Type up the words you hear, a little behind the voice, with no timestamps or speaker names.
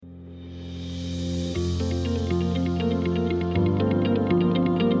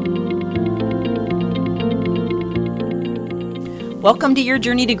Welcome to Your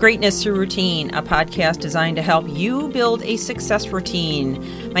Journey to Greatness Through Routine, a podcast designed to help you build a success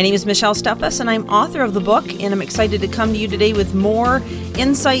routine. My name is Michelle Steffes, and I'm author of the book, and I'm excited to come to you today with more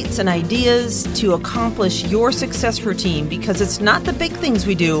insights and ideas to accomplish your success routine, because it's not the big things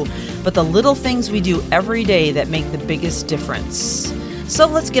we do, but the little things we do every day that make the biggest difference. So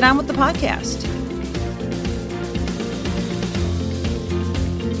let's get on with the podcast.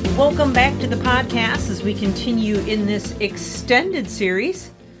 Welcome back to the podcast as we continue in this extended series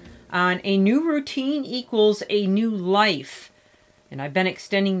on a new routine equals a new life. And I've been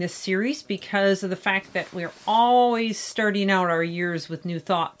extending this series because of the fact that we're always starting out our years with new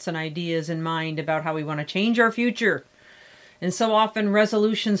thoughts and ideas in mind about how we want to change our future. And so often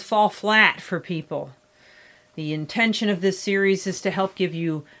resolutions fall flat for people. The intention of this series is to help give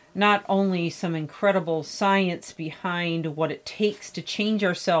you not only some incredible science behind what it takes to change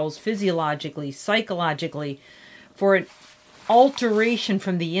ourselves physiologically, psychologically, for an alteration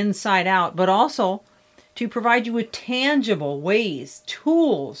from the inside out, but also to provide you with tangible ways,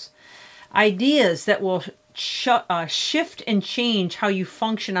 tools, ideas that will shift and change how you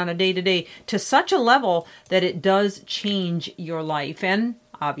function on a day-to-day to such a level that it does change your life and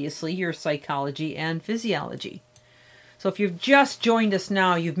obviously your psychology and physiology. So if you've just joined us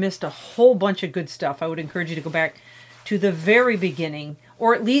now, you've missed a whole bunch of good stuff. I would encourage you to go back to the very beginning,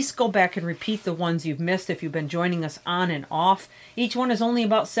 or at least go back and repeat the ones you've missed if you've been joining us on and off. Each one is only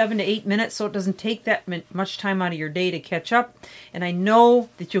about 7 to 8 minutes, so it doesn't take that much time out of your day to catch up. And I know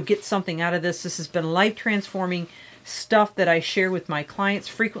that you'll get something out of this. This has been life-transforming stuff that I share with my clients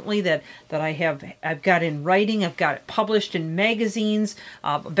frequently, that I've got in writing, I've got it published in magazines,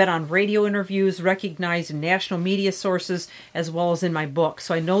 been on radio interviews, recognized in national media sources, as well as in my book.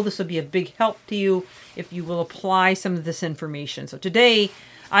 So I know this will be a big help to you if you will apply some of this information. So today,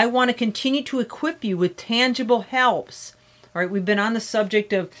 I want to continue to equip you with tangible helps. All right, we've been on the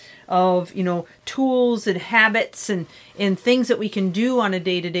subject of tools and habits and things that we can do on a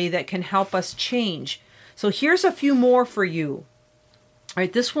day-to-day that can help us change. So here's a few more for you. All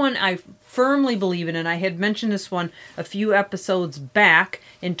right, this one I firmly believe in, and I had mentioned this one a few episodes back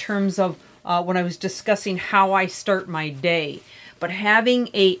in terms of when I was discussing how I start my day. But having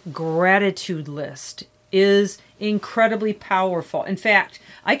a gratitude list is incredibly powerful. In fact,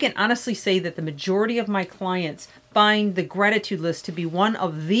 I can honestly say that the majority of my clients find the gratitude list to be one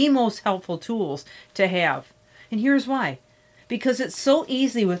of the most helpful tools to have. And here's why. Because it's so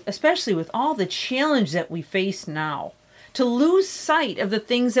easy, especially with all the challenge that we face now, to lose sight of the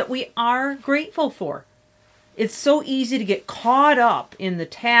things that we are grateful for. It's so easy to get caught up in the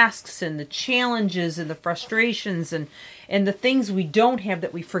tasks and the challenges and the frustrations and the things we don't have,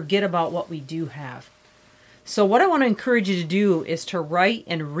 that we forget about what we do have. So what I want to encourage you to do is to write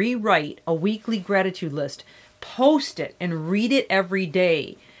and rewrite a weekly gratitude list. Post it and read it every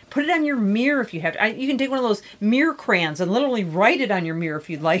day. Put it on your mirror if you have to. You can take one of those mirror crayons and literally write it on your mirror if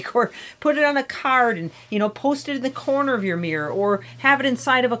you'd like, or put it on a card and, post it in the corner of your mirror, or have it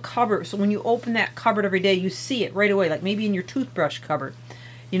inside of a cupboard. So when you open that cupboard every day, you see it right away, like maybe in your toothbrush cupboard.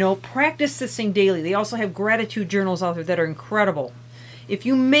 Practice this thing daily. They also have gratitude journals out there that are incredible. If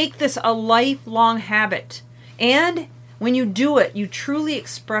you make this a lifelong habit, and when you do it, you truly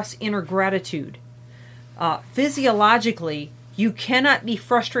express inner gratitude. Physiologically, you cannot be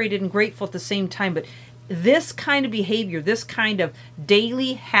frustrated and grateful at the same time, but this kind of behavior, this kind of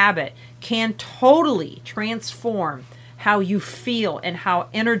daily habit can totally transform how you feel and how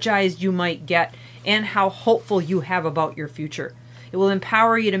energized you might get and how hopeful you have about your future. It will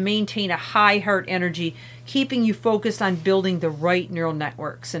empower you to maintain a high heart energy, keeping you focused on building the right neural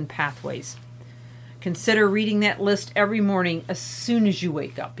networks and pathways. Consider reading that list every morning as soon as you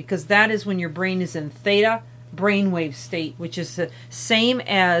wake up, because that is when your brain is in theta brainwave state, which is the same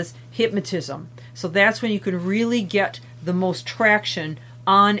as hypnotism. So that's when you can really get the most traction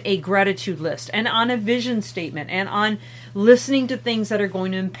on a gratitude list and on a vision statement and on listening to things that are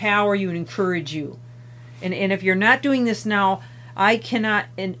going to empower you and encourage you. And if you're not doing this now, I cannot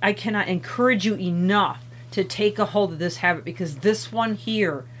encourage you enough to take a hold of this habit, because this one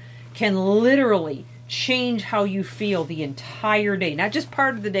here can literally change how you feel the entire day. Not just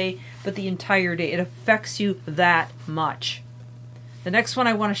part of the day, but the entire day. It affects you that much. The next one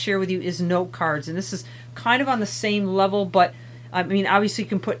I want to share with you is note cards. And this is kind of on the same level, but obviously you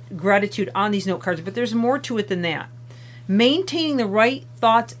can put gratitude on these note cards, but there's more to it than that. Maintaining the right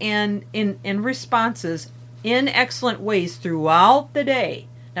thoughts and responses in excellent ways throughout the day,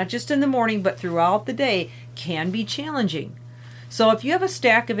 not just in the morning, but throughout the day, can be challenging. So if you have a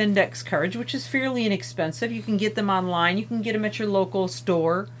stack of index cards, which is fairly inexpensive, you can get them online. You can get them at your local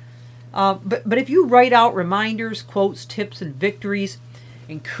store. But if you write out reminders, quotes, tips, and victories,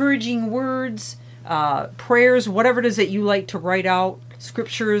 encouraging words, prayers, whatever it is that you like to write out,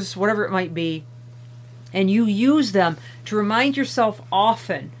 scriptures, whatever it might be, and you use them to remind yourself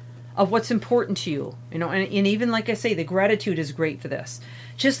often of what's important to you, and even like I say, the gratitude is great for this.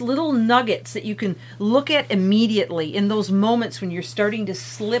 Just little nuggets that you can look at immediately in those moments when you're starting to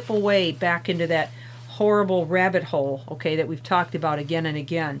slip away back into that horrible rabbit hole, okay, that we've talked about again and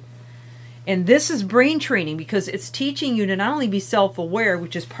again. And this is brain training because it's teaching you to not only be self-aware,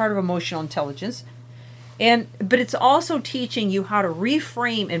 which is part of emotional intelligence, but it's also teaching you how to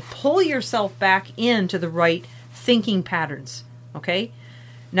reframe and pull yourself back into the right thinking patterns, okay?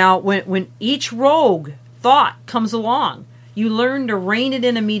 Now, when each rogue thought comes along, you learn to rein it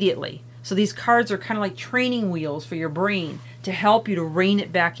in immediately. So these cards are kind of like training wheels for your brain to help you to rein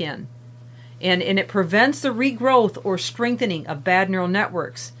it back in. And it prevents the regrowth or strengthening of bad neural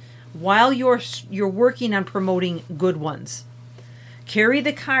networks while you're working on promoting good ones. Carry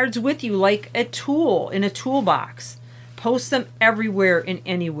the cards with you like a tool in a toolbox. Post them everywhere and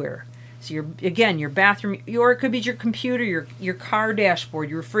anywhere. So your bathroom, or it could be your computer, your car dashboard,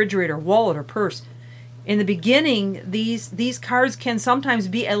 your refrigerator, wallet, or purse. In the beginning, these cards can sometimes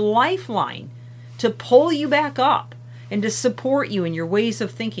be a lifeline to pull you back up and to support you in your ways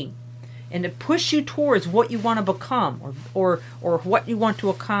of thinking and to push you towards what you want to become or what you want to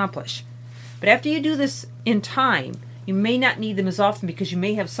accomplish. But after you do this in time, you may not need them as often because you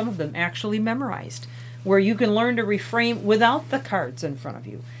may have some of them actually memorized, where you can learn to reframe without the cards in front of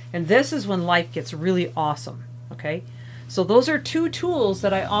you. And this is when life gets really awesome, okay? So those are 2 tools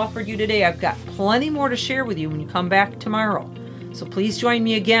that I offered you today. I've got plenty more to share with you when you come back tomorrow. So please join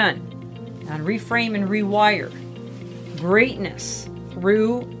me again on Reframe and Rewire. Greatness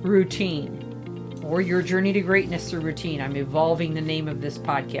through routine, or your journey to greatness through routine. I'm evolving the name of this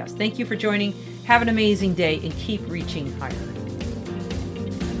podcast. Thank you for joining. Have an amazing day and keep reaching higher.